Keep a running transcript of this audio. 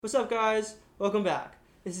What's up, guys? Welcome back.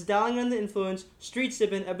 This is Dialing on the Influence, Street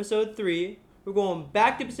Sippin', Episode 3. We're going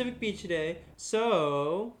back to Pacific Beach today,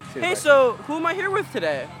 so... Hey, so who am I here with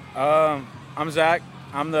today? I'm Zach.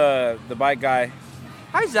 I'm the bike guy.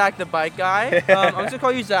 Hi, Zach, the bike guy. I'm just going to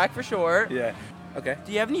call you Zach for short. Yeah. Okay.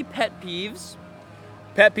 Do you have any pet peeves?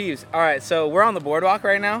 Pet peeves. All right, so we're on the boardwalk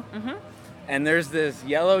right now. Mm-hmm. And there's this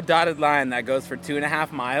yellow dotted line that goes for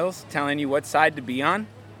 2.5 miles telling you what side to be on.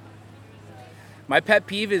 My pet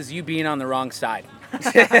peeve is you being on the wrong side.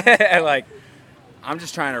 Like, I'm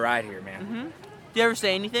just trying to ride here, man. Mm-hmm. Do you ever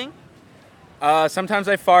say anything? Sometimes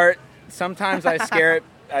I fart. Sometimes I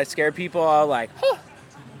scare people. I'll like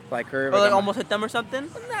her. Or like almost hit them or something?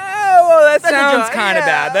 No, well, that sounds kind of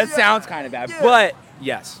bad. That sounds kind of bad. Yeah. But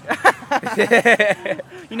yes.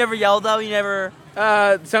 You never yell though? You never...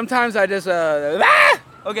 Sometimes I just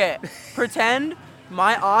Okay, pretend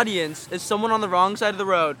my audience is someone on the wrong side of the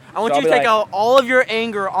road. I want So you to I'll be take like- out all of your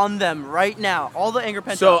anger on them right now. All the anger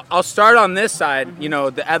pent So up. I'll start on this side,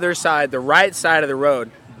 the other side, the right side of the road.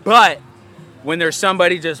 But when there's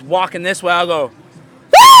somebody just walking this way, I'll go,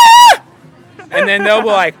 "Ah!" And then they'll be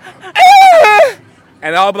like, "Ah!"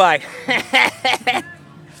 And I'll be like, and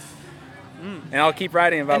I'll keep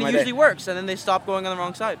riding about And my it day. usually works, and then they stop going on the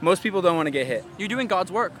wrong side. Most people don't want to get hit. You're doing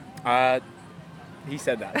God's work. He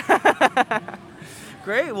said that.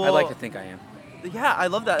 Great. Well, I like to think I am. Yeah, I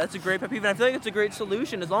love that. That's a great pet peeve, and I feel like it's a great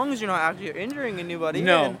solution as long as you're not actually injuring anybody.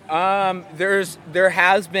 No, there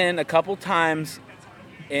has been a couple times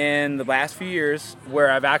in the last few years where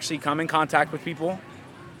I've actually come in contact with people.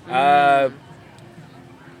 Yeah.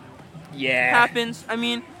 Happens. I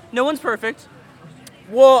mean, no one's perfect.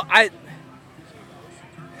 Well,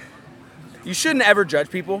 you shouldn't ever judge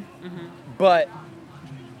people, but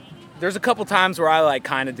there's a couple times where I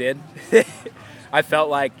kind of did. I felt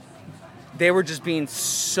like they were just being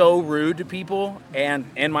so rude to people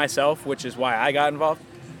and myself, which is why I got involved,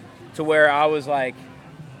 to where I was like,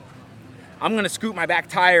 I'm going to scoot my back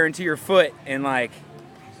tire into your foot and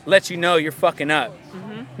let you know you're fucking up.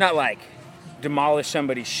 Not demolish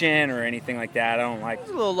somebody's shin or anything like that. I don't like... It's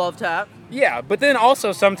a little love tap. Yeah, but then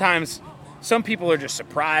also sometimes some people are just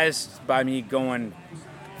surprised by me going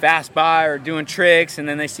fast by or doing tricks, and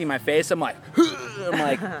then they see my face. I'm like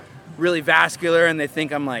really vascular, and they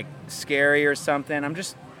think I'm scary or something. I'm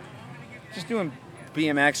just doing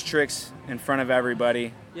BMX tricks in front of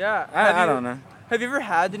everybody. Yeah. I don't know. Have you ever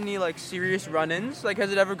had any serious run-ins?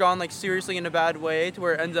 Has it ever gone seriously in a bad way to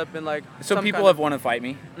where it ends up in Some people have wanted to fight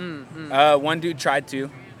me. One dude tried to. You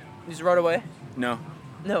just rode away? No.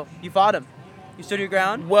 No, you fought him. You stood your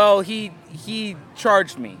ground? Well, he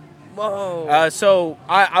charged me. Whoa. So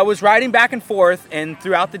I was riding back and forth and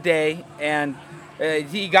throughout the day, and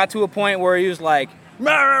he got to a point where he was like,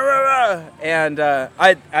 "Rah, rah, rah, rah." And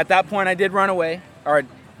at that point I did run away, or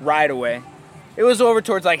ride away. It was over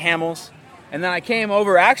towards Hamels, and then I came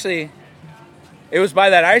over. Actually, it was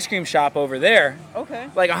by that ice cream shop over there. Okay.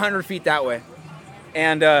 100 feet that way,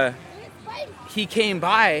 and he came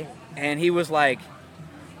by and he was like,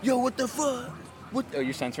 "Yo, what the fuck? What? Oh,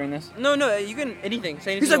 you're censoring this?" No, you can anything.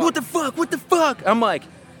 Say anything. He's like, you "What want. the fuck? What the fuck?" I'm like,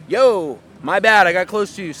 "Yo, my bad. I got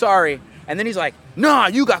close to you. Sorry." And then he's like, "Nah,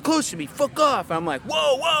 you got close to me. Fuck off." I'm like,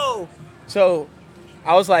 "Whoa." So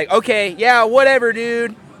I was like, "Okay, yeah, whatever,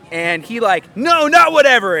 dude." And he "No, not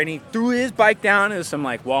whatever." And he threw his bike down. It was some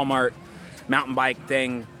Walmart mountain bike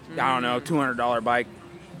thing. I don't know, $200 bike.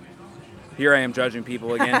 Here I am judging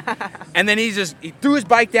people again. And then he threw his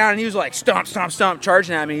bike down and he was like, stomp, stomp, stomp,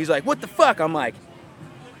 charging at me. He's like, "What the fuck?" I'm like,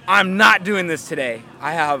 "I'm not doing this today.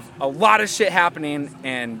 I have a lot of shit happening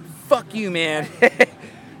and fuck you, man."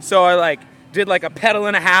 So I did a pedal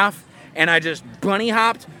and a half and I just bunny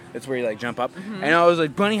hopped. That's where you jump up. And I was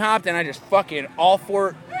bunny hopped and I just fucking all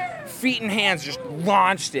 4 feet and hands just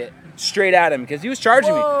launched it straight at him because he was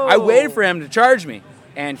charging me. I waited for him to charge me.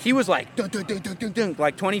 And he was dunk, dunk, dunk, dunk,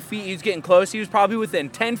 dunk, 20 feet. He was getting close. He was probably within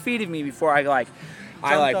 10 feet of me before I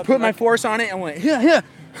put my force on it and went, yeah,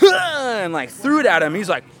 and threw it at him. He's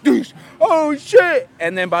like, "Deuce, oh shit."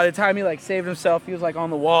 And then by the time he saved himself, he was on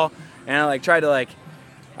the wall. And I tried to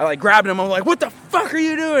I grabbed him. I'm like, "What the fuck are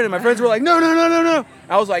you doing?" And my friends were like, No.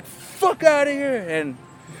 I was like, "Fuck out of here." And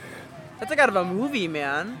That's out of a movie,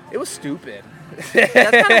 man. it was stupid.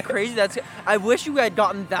 That's kind of crazy. I wish you had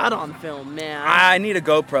gotten that on film, man. I need a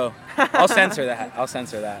GoPro. I'll censor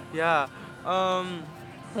that. Yeah.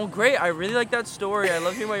 Well, great. I really like that story. I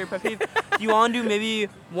love hearing about your pet peeve. Do you want to do maybe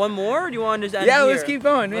one more, or do you want to just end Yeah, here? let's keep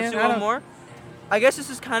going, man. Let's do one more. I guess this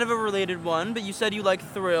is kind of a related one, but you said you like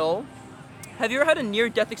thrill. Have you ever had a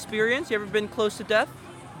near-death experience? You ever been close to death?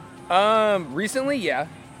 Recently, yeah.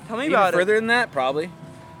 Tell me Even about further than that, probably.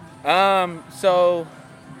 So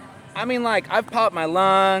I mean, like, I've popped my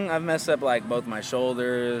lung. I've messed up, like, both my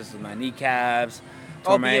shoulders, my kneecaps,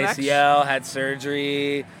 tore my BMX? ACL, had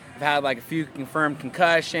surgery. I've had, like, a few confirmed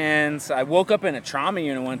concussions. I woke up in a trauma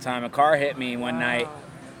unit one time. A car hit me one night.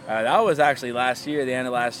 That was actually last year, the end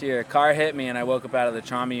of last year. A car hit me, and I woke up out of the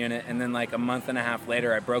trauma unit. And then, like, a month and a half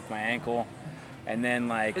later, I broke my ankle. And then,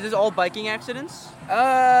 like... Is this all biking accidents?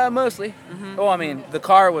 Mostly. Oh, I mean, the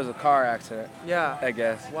car was a car accident. Yeah. I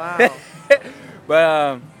guess. Wow.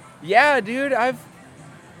 But, yeah, dude, I've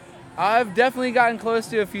definitely gotten close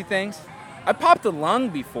to a few things. I popped a lung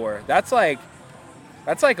before. That's like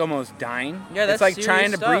almost dying. Yeah, that's It's like serious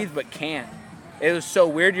trying to stuff. breathe but can't. It was so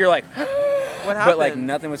weird. You're like, What happened? but like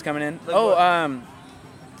nothing was coming in. Like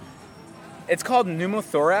It's called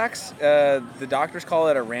pneumothorax. The doctors call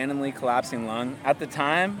it a randomly collapsing lung. At the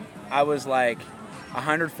time, I was like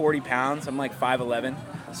 140 pounds. I'm like 5'11",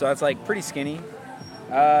 so that's like pretty skinny.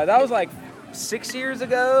 That was like 6 years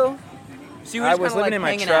ago. So you were I just was kinda, living like, in my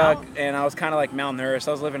hanging truck, out? and I was kind of like malnourished.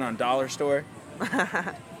 I was living on dollar store,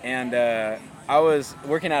 and I was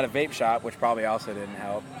working at a vape shop, which probably also didn't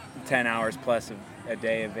help. 10 hours plus a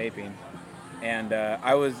day of vaping, and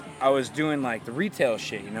I was doing like the retail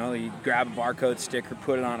shit. You know, you grab a barcode sticker,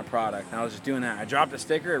 put it on a product. And I was just doing that. I dropped a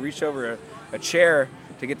sticker, I reached over a chair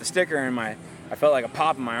to get the sticker, and I felt like a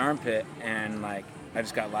pop in my armpit, and like I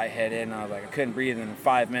just got lightheaded, and I was like I couldn't breathe. And in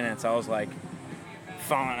 5 minutes, I was like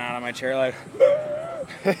falling out of my chair, like.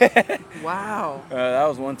 Wow. That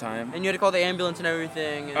was one time. And you had to call the ambulance and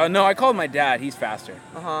everything. And... No, I called my dad. He's faster.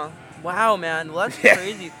 Wow, man. Well, that's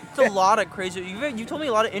crazy. It's a lot of crazy. You told me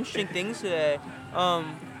a lot of interesting things today.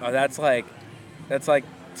 That's like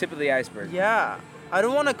tip of the iceberg. Yeah. I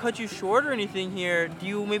don't want to cut you short or anything here. Do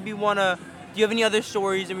you have any other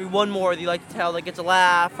stories? Maybe one more that you like to tell that gets a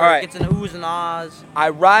laugh or All right. gets an oohs and ahs? I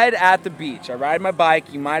ride at the beach. I ride my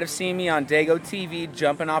bike. You might have seen me on Dago TV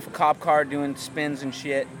jumping off a cop car doing spins and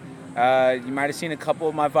shit. You might have seen a couple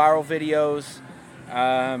of my viral videos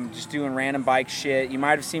just doing random bike shit. You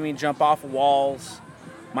might have seen me jump off walls.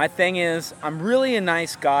 My thing is, I'm really a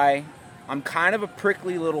nice guy. I'm kind of a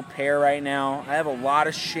prickly little pear right now. I have a lot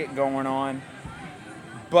of shit going on.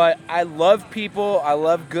 But I love people. I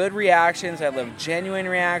love good reactions. I love genuine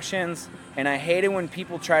reactions. And I hate it when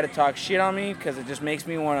people try to talk shit on me because it just makes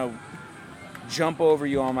me want to jump over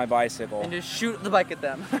you on my bicycle. And just shoot the bike at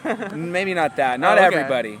them. Maybe not that. Not okay.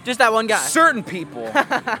 everybody. Just that one guy. Certain people.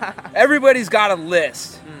 Everybody's got a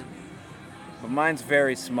list. But mine's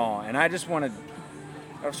very small. And I just want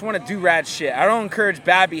to do rad shit. I don't encourage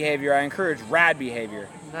bad behavior. I encourage rad behavior.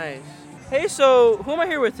 Nice. Hey, so who am I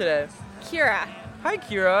here with today? Kira. Hi,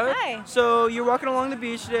 Kira. Hi. So you're walking along the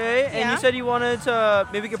beach today, and Yeah. you said you wanted to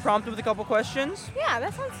maybe get prompted with a couple questions. Yeah,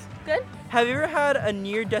 that sounds good. Have you ever had a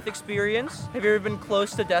near-death experience? Have you ever been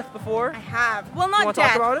close to death before? I have. Well, You not wanna talk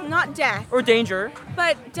death. about it? Not death. Or danger?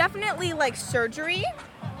 But definitely like surgery.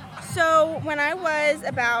 So when I was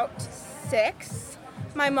about 6,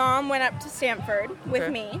 my mom went up to Stanford with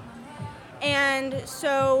Okay. me. And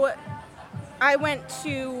so I went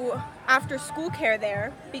to after school care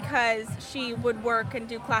there because she would work and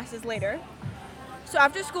do classes later. So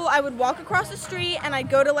after school, I would walk across the street and I'd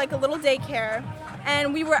go to like a little daycare,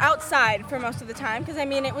 and we were outside for most of the time because I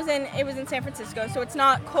mean it was in San Francisco, so it's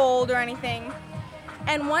not cold or anything.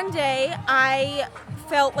 And one day I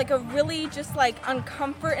felt like a really just like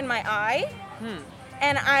uncomfort in my eye,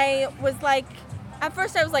 and I was like, at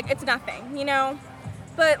first I was like, it's nothing, you know,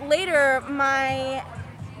 but later my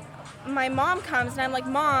mom comes and I'm like,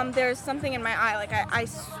 Mom, there's something in my eye, like I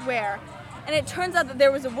swear. And it turns out that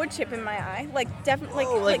there was a wood chip in my eye, like definitely,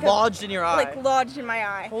 Like lodged in your eye. like lodged in my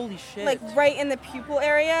eye, Holy shit. like right in the pupil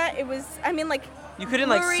area. It was, I mean, like you couldn't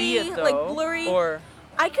like see it blurry, though. like blurry. Or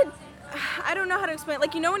I don't know how to explain it.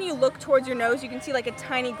 Like, you know when you look towards your nose, you can see like a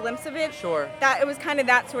tiny glimpse of it. sure. That it was kind of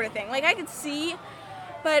that sort of thing. Like I could see.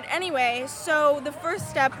 But anyway, so the first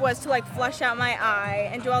step was to like flush out my eye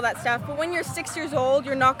and do all that stuff. But when you're 6 years old,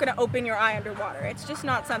 you're not going to open your eye underwater. It's just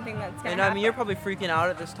not something that's going to And happen. I mean, you're probably freaking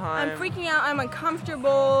out at this time. I'm freaking out. I'm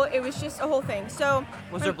uncomfortable. It was just a whole thing. So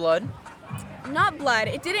Was there blood? not blood.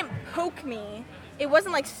 It didn't poke me. It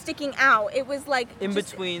wasn't like sticking out. It was like In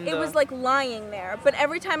just- between It the- was like lying there. But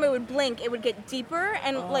every time I would blink, it would get deeper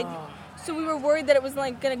and like. So we were worried that it was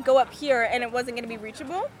like gonna go up here and it wasn't gonna be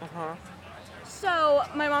reachable. Uh-huh. So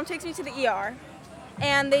my mom takes me to the ER,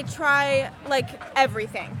 and they try like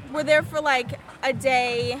everything. We're there for like a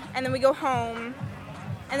day, and then we go home,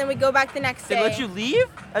 and then we go back the next They day. let you leave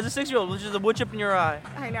as a 6-year-old with just a wood chip in your eye.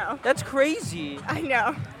 I know. That's crazy. I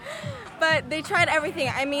know. But they tried everything.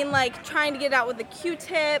 I mean, like trying to get it out with a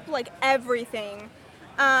Q-tip, like everything.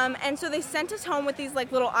 And so they sent us home with these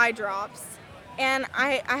like little eye drops. And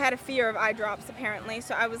I had a fear of eye drops, apparently.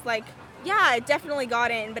 So I was like, yeah, it definitely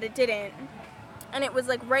got in, but it didn't. And it was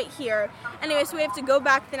like right here. Anyway, so we have to go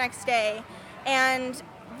back the next day. And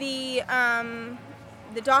the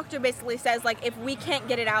doctor basically says, like, if we can't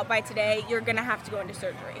get it out by today, you're going to have to go into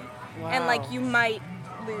surgery. Wow. And, like, you might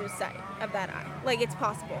lose sight of that eye. Like, it's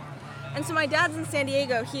possible. And so my dad's in San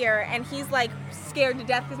Diego here, and he's, like, scared to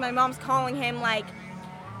death because my mom's calling him, like,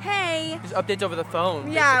 hey. Just updates over the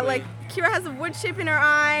phone. Yeah, basically. like, Kira has a wood chip in her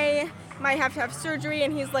eye, might have to have surgery,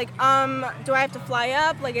 and he's like, do I have to fly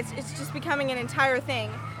up? Like, it's just becoming an entire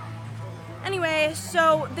thing. Anyway,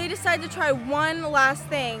 so they decided to try one last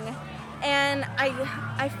thing, and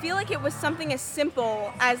I feel like it was something as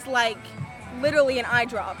simple as, like, literally an eye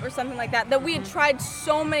drop or something like that we had tried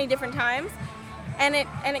so many different times, and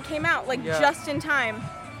it came out, like, just in time,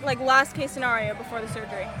 like, last case scenario before the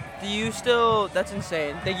surgery. Do you still? That's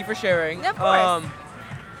insane. Thank you for sharing. Of course.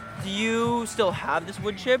 Do you still have this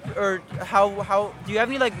wood chip, or how do you have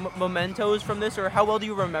any like mementos from this, or how well do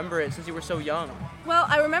you remember it since you were so young? Well,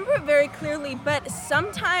 I remember it very clearly, but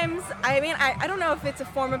sometimes, I mean, I don't know if it's a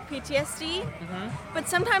form of PTSD, but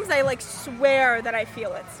sometimes I, like, swear that I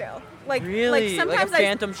feel it still. Like, Really? Like, sometimes like a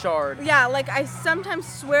phantom shard. Yeah, like, I sometimes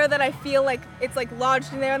swear that I feel like it's, like,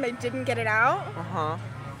 lodged in there and they didn't get it out. Uh-huh.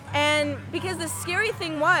 And because the scary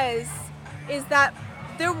thing is that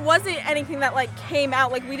there wasn't anything that, like, came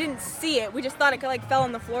out. Like, we didn't see it. We just thought it, like, fell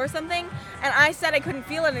on the floor or something. And I said I couldn't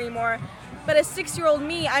feel it anymore. But as 6-year-old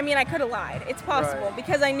me, I mean, I could have lied. It's possible Right.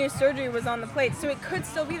 because I knew surgery was on the plate, so it could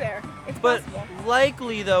still be there. It's But possible.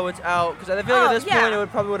 likely though it's out, because I feel like Oh, at this yeah. point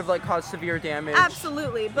it would have like caused severe damage.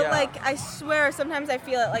 Absolutely. But, Yeah. like, I swear sometimes I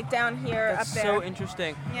feel it, like, down here, That's up there. so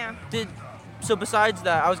interesting. Yeah. So besides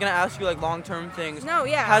that, I was gonna ask you like long-term things. No,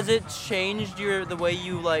 yeah. Has it changed the way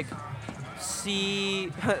you like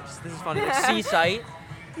see? This is funny. Like, see sight?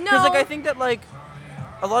 No. Because like I think that like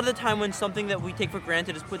a lot of the time when something that we take for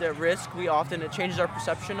granted is put at risk, it changes our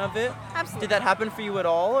perception of it. Absolutely. Did that happen for you at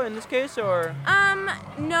all in this case, or?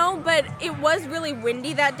 No, but it was really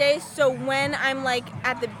windy that day, so when I'm, like,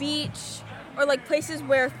 at the beach or, like, places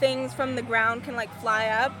where things from the ground can, like, fly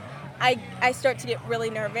up, I start to get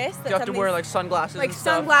really nervous. Do you have to wear like sunglasses like and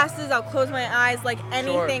stuff? sunglasses, I'll close my eyes, like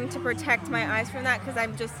anything to protect my eyes from that, because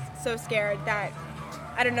I'm just so scared that,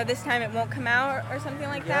 I don't know, this time it won't come out or something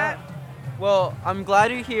like that. Well, I'm glad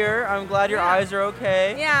you're here. I'm glad your eyes are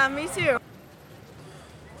okay. Yeah, me too.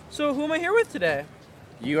 So who am I here with today?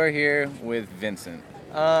 You are here with Vincent.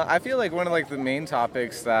 I feel like one of like the main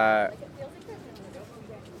topics that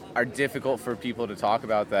are difficult for people to talk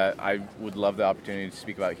about that I would love the opportunity to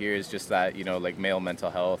speak about here is just that, you know, like male mental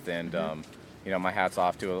health, and you know, my hat's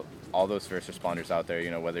off to all those first responders out there, you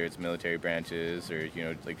know, whether it's military branches or, you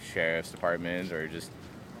know, like sheriff's departments or just,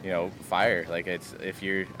 you know, fire. Like, it's, if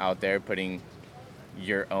you're out there putting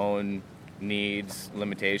your own needs,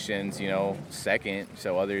 limitations, you know, second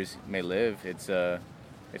so others may live, it's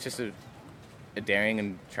just a daring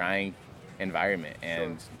and trying environment,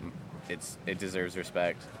 and it deserves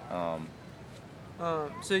respect.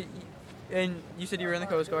 And you said you were in the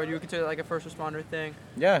Coast Guard. You would consider it like a first responder thing.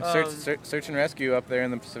 Yeah, search and rescue up there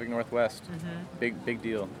in the Pacific Northwest. Big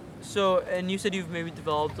deal. So, and you said you've maybe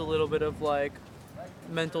developed a little bit of like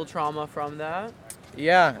mental trauma from that.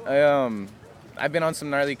 Yeah, I've been on some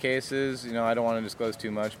gnarly cases. You know, I don't want to disclose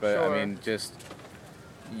too much, but Sure. I mean, just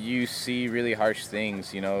you see really harsh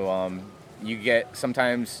things. You know,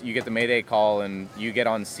 sometimes you get the Mayday call and you get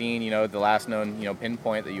on scene. You know, the last known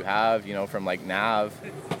pinpoint that you have. You know, from like nav,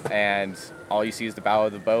 and all you see is the bow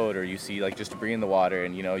of the boat, or you see like just debris in the water,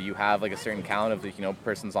 and you know you have like a certain count of the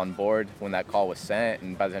persons on board when that call was sent,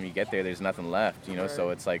 and by the time you get there, there's nothing left. You know, so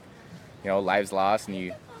it's like, lives lost, and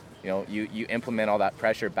you implement all that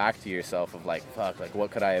pressure back to yourself of like, fuck, like what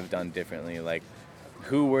could I have done differently? Like,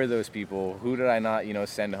 who were those people? Who did I not,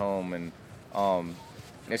 send home? And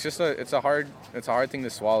it's just it's a hard thing to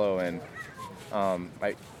swallow. And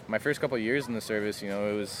my first couple of years in the service, it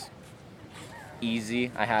was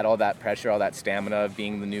easy. I had all that pressure, all that stamina of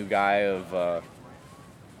being the new guy of,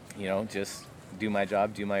 just do my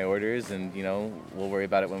job, do my orders, and we'll worry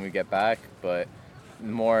about it when we get back. But the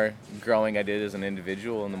more growing I did as an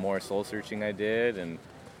individual, and the more soul searching I did, and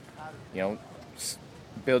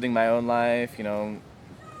building my own life,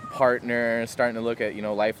 partner, starting to look at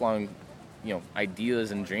lifelong ideas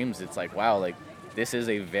and dreams, it's like, wow, like this is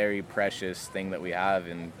a very precious thing that we have,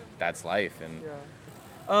 and that's life. And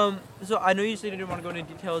so I know you said you didn't want to go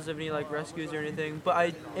into details of any like rescues or anything, but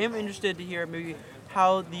I am interested to hear maybe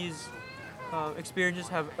how these experiences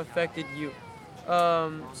have affected you.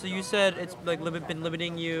 So you said it's like been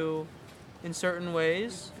limiting you in certain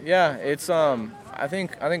ways? Yeah, it's I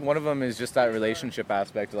think one of them is just that relationship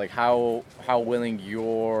aspect, like how willing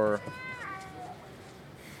you're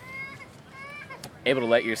able to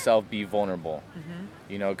let yourself be vulnerable.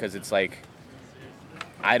 You know, because it's like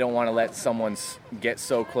I don't want to let someone get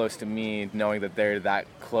so close to me, knowing that they're that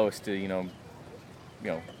close to you know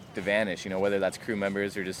to vanish. You know, whether that's crew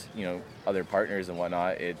members or just other partners and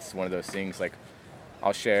whatnot. It's one of those things like.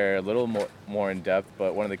 I'll share a little more in depth,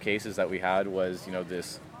 but one of the cases that we had was,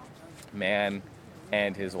 this man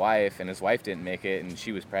and his wife didn't make it, and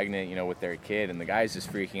she was pregnant, with their kid, and the guy's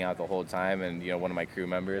just freaking out the whole time, and, one of my crew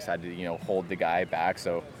members had to, hold the guy back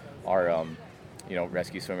so our,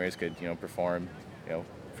 rescue swimmers could, perform,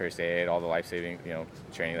 first aid, all the life-saving,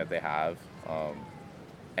 training that they have.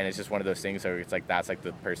 And it's just one of those things where it's like, that's like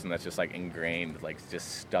the person that's just like ingrained, like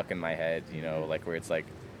just stuck in my head, like where it's like,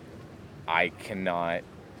 I cannot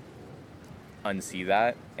unsee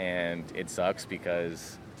that, and it sucks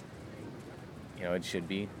because it should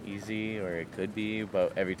be easy, or it could be,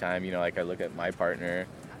 but every time like I look at my partner,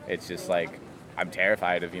 it's just like I'm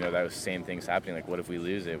terrified of those same things happening. Like, what if we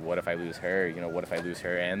lose it? What if I lose her? What if I lose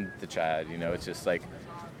her and the child? It's just like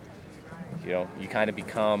you kind of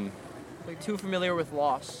become like too familiar with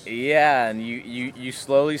loss. Yeah, and you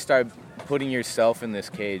slowly start putting yourself in this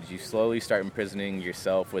cage. You slowly start imprisoning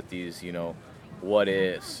yourself with these, what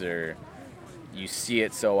ifs, or you see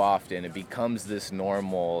it so often. It becomes this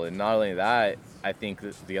normal. And not only that, I think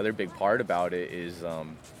that the other big part about it is,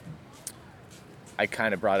 I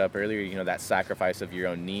kind of brought up earlier, that sacrifice of your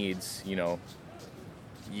own needs.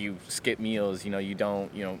 You skip meals, you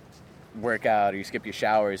don't, work out, or you skip your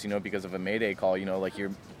showers, because of a Mayday call, like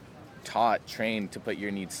you're trained to put your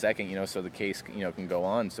needs second, so the case, can go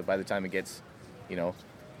on. So by the time it gets,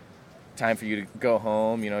 time for you to go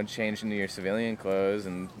home, change into your civilian clothes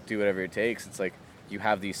and do whatever it takes, it's like you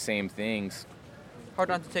have these same things. Hard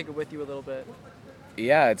not to take it with you a little bit.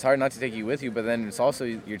 Yeah, it's hard not to take you with you, but then it's also,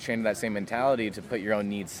 you're trained that same mentality to put your own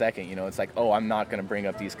needs second. It's like, oh, I'm not going to bring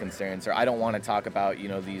up these concerns, or I don't want to talk about,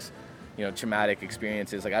 these traumatic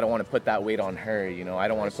experiences. Like, I don't want to put that weight on her, I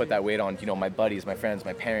don't want to put that weight on, my buddies, my friends,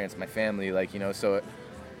 my parents, my family, like, so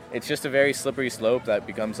it's just a very slippery slope that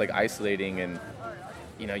becomes like isolating, and,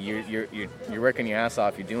 you're working your ass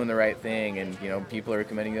off, you're doing the right thing, and, people are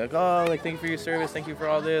commending you like, oh, like, thank you for your service, thank you for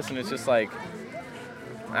all this, and it's just like,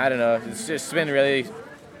 I don't know, it's just been really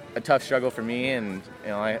a tough struggle for me, and,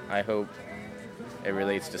 I hope it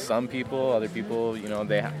relates to some people. Other people,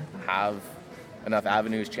 they have enough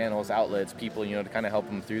avenues, channels, outlets, people, to kind of help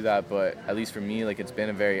them through that. But at least for me, like, it's been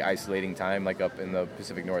a very isolating time, like up in the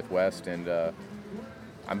Pacific Northwest, and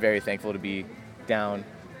I'm very thankful to be down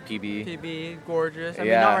PB, gorgeous. I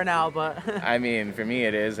mean, not right now, but I mean, for me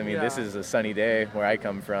it is. I mean, yeah. This is a sunny day where I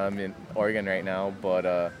come from in Oregon right now, but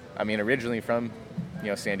I mean, originally from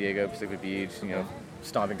San Diego, Pacific Beach,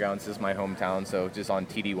 stomping grounds. This is my hometown, so just on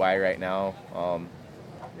TDY right now,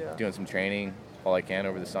 doing some training all I can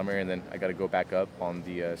over the summer, and then I got to go back up on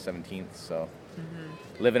the 17th, so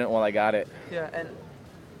living it while I got it. Yeah, and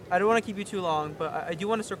I don't want to keep you too long, but I do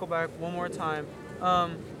want to circle back one more time.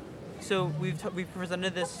 So we've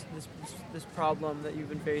presented this problem that you've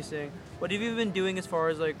been facing. What have you been doing as far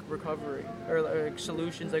as like recovery or like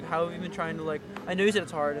solutions? Like, how have you been trying to, like, I know you said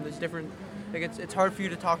it's hard and there's different, like, it's hard for you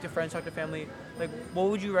to talk to friends, talk to family. Like, what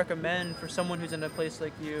would you recommend for someone who's in a place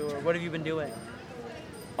like you, or what have you been doing?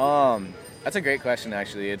 That's a great question,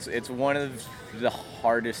 actually. It's one of the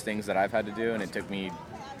hardest things that I've had to do, and it took me,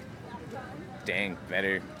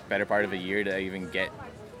 better part of a year to even get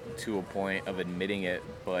to a point of admitting it,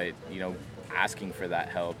 but, asking for that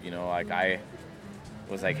help, like, I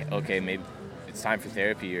was like, okay, maybe it's time for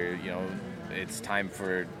therapy, or, it's time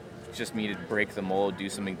for just me to break the mold, do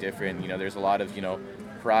something different. There's a lot of,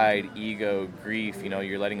 pride, ego, grief,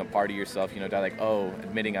 you're letting a part of yourself, die, like, oh,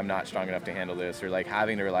 admitting I'm not strong enough to handle this, or like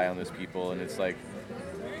having to rely on those people. And it's like,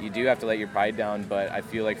 you do have to let your pride down, but I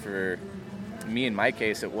feel like for me, in my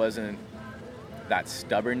case, it wasn't that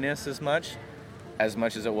stubbornness as much as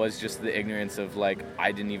it was just the ignorance of, like,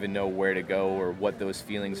 I didn't even know where to go or what those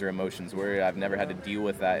feelings or emotions were. I've never had to deal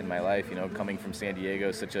with that in my life, coming from San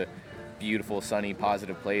Diego, such a beautiful, sunny,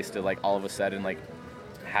 positive place, to, like, all of a sudden, like,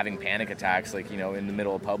 having panic attacks, like, in the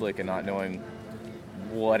middle of public, and not knowing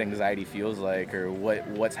what anxiety feels like, or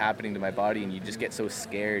what's happening to my body, and you just get so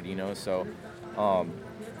scared, so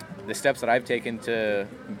the steps that I've taken to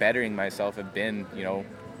bettering myself have been,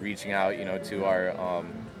 reaching out, to our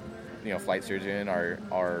flight surgeon,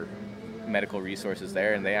 our medical resources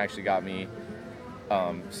there, and they actually got me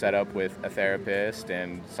set up with a therapist,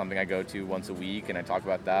 and something I go to once a week, and I talk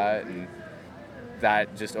about that, and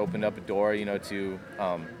that just opened up a door, to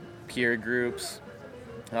peer groups,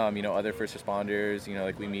 other first responders,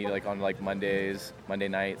 like we meet like on like Monday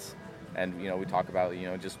nights, and we talk about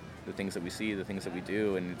just the things that we see, the things that we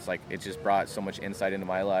do, and it's like it just brought so much insight into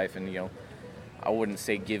my life, and I wouldn't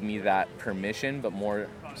say give me that permission, but more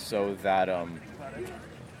so that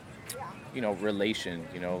relation,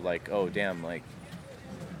 like, oh damn, like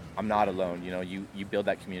I'm not alone, you build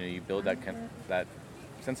that community, you build that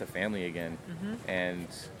sense of family again. And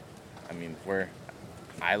I mean,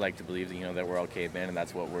 I like to believe that, that we're all cavemen, and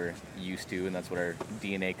that's what we're used to, and that's what our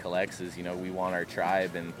DNA collects is, we want our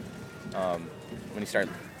tribe. And when you start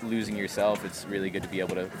losing yourself, it's really good to be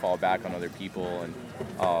able to fall back on other people. And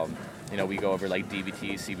we go over like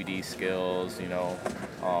DBT, CBD skills,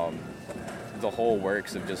 the whole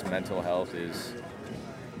works of just mental health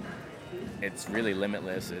it's really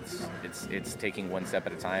limitless. It's taking one step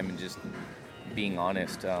at a time and just being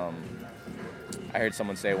honest. I heard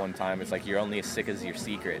someone say one time, it's like you're only as sick as your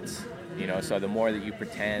secrets, so the more that you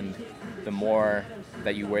pretend, the more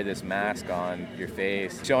that you wear this mask on your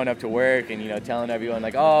face, showing up to work and telling everyone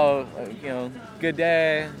like, oh, good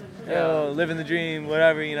day, living the dream,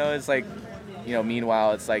 whatever, it's like,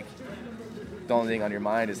 meanwhile it's like the only thing on your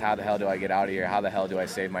mind is how the hell do I get out of here, how the hell do I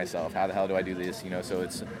save myself, how the hell do I do this, so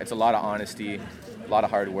it's a lot of honesty, a lot of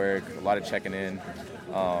hard work, a lot of checking in.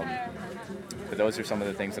 But those are some of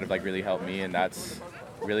the things that have like really helped me, and that's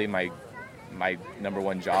really my number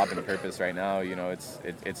one job and purpose right now.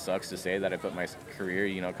 It sucks to say that I put my career,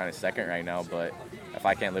 kind of second right now, but if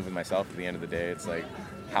I can't live with myself at the end of the day, it's like,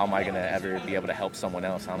 how am I going to ever be able to help someone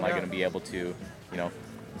else? How am I going to be able to,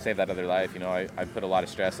 save that other life? I put a lot of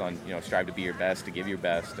stress on, strive to be your best, to give your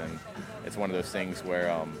best, and it's one of those things where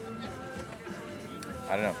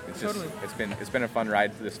I don't know. It's just it's been a fun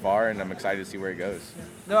ride this far, and I'm excited to see where it goes.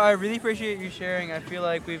 No, I really appreciate you sharing. I feel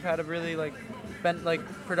like we've had a really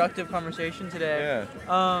productive conversation today.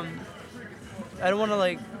 Yeah. I don't want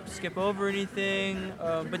to skip over anything,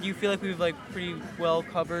 but do you feel like we've pretty well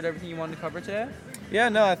covered everything you wanted to cover today? Yeah.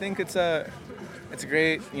 No, I think it's a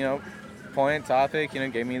great point topic.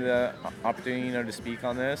 Gave me the opportunity to speak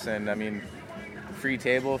on this, and I mean, free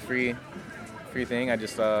table, free thing. I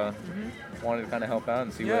just wanted to kind of help out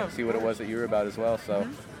and see what it was that you were about as well. So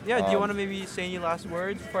yeah, do you want to maybe say any last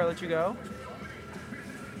words before I let you go?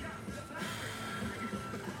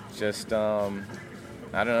 Just I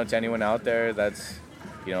don't know, to anyone out there that's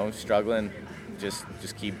struggling, just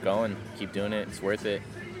keep going, keep doing it. It's worth it.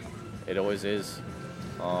 It always is.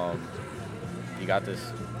 You got this.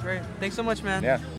 Great. Thanks so much, man. Yeah.